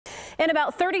In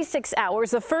about 36 hours,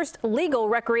 the first legal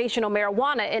recreational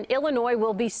marijuana in Illinois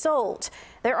will be sold.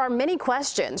 There are many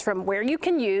questions, from where you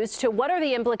can use to what are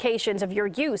the implications of your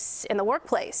use in the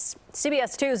workplace.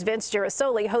 CBS 2's Vince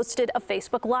Gerasole hosted a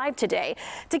Facebook Live today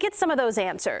to get some of those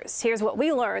answers. Here's what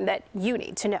we learned that you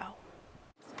need to know.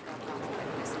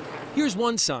 Here's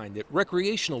one sign that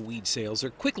recreational weed sales are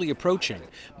quickly approaching.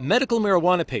 Medical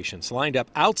marijuana patients lined up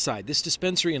outside this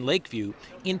dispensary in Lakeview,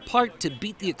 in part to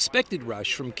beat the expected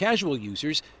rush from casual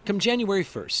users come January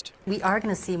 1st. We are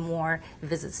going to see more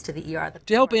visits to the ER.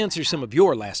 To help answer some of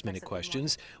your last-minute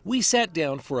questions, we sat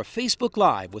down for a Facebook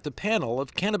Live with a panel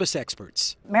of cannabis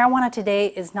experts. Marijuana today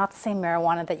is not the same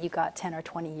marijuana that you got 10 or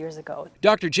 20 years ago.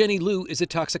 Dr. Jenny Liu is a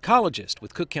toxicologist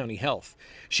with Cook County Health.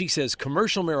 She says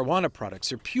commercial marijuana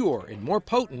products are pure and more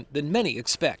potent than many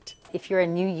expect. If you're a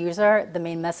new user, the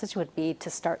main message would be to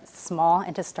start small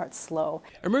and to start slow.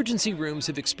 Emergency rooms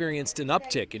have experienced an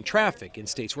uptick in traffic in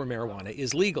states where marijuana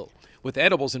is legal. With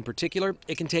edibles in particular,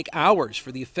 it can take hours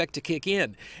for the effect to kick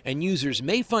in, and users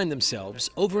may find themselves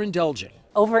overindulging.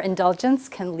 Overindulgence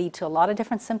can lead to a lot of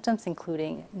different symptoms,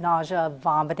 including nausea,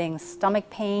 vomiting, stomach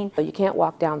pain. You can't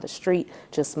walk down the street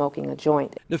just smoking a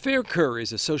joint. Nefair Kerr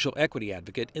is a social equity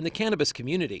advocate in the cannabis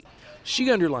community.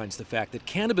 She underlines the fact that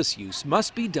cannabis use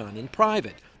must be done in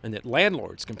private, and that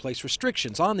landlords can place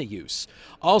restrictions on the use.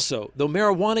 Also, though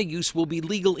marijuana use will be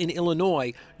legal in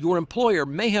Illinois, your employer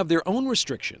may have their own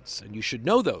restrictions, and you should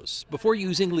know those before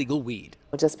using legal weed.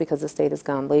 Just because the state has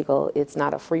gone legal, it's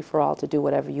not a free-for-all to do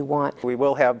whatever you want. We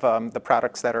will have the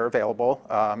products that are available,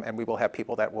 and we will have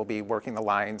people that will be working the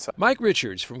lines. Mike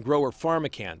Richards from grower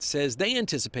Pharmacant says they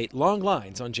anticipate long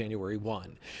lines on January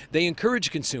 1. They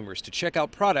encourage consumers to check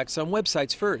out products on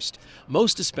websites first.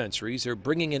 Most dispensaries are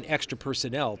bringing in extra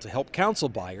personnel to help counsel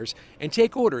buyers and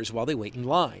take orders while they wait in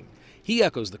line. He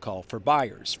echoes the call for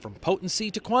buyers, from potency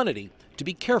to quantity, to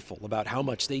be careful about how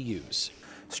much they use.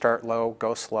 Start low,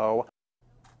 go slow.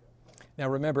 Now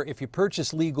remember, if you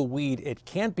purchase legal weed, it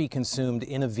can't be consumed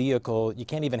in a vehicle. You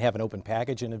can't even have an open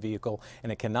package in a vehicle,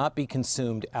 and it cannot be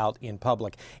consumed out in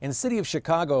public. In the city of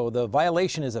Chicago, the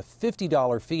violation is a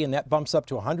 $50 fee, and that bumps up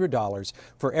to $100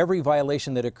 for every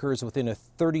violation that occurs within a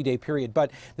 30-day period. But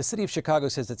the city of Chicago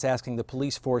says it's asking the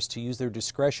police force to use their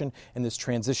discretion in this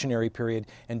transitionary period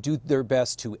and do their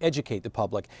best to educate the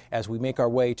public as we make our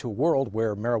way to a world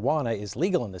where marijuana is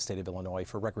legal in the state of Illinois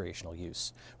for recreational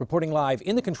use. Reporting live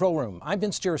in the control room, I'm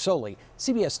Vince Gerasole,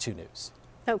 CBS 2 News.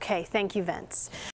 Okay, thank you, Vince.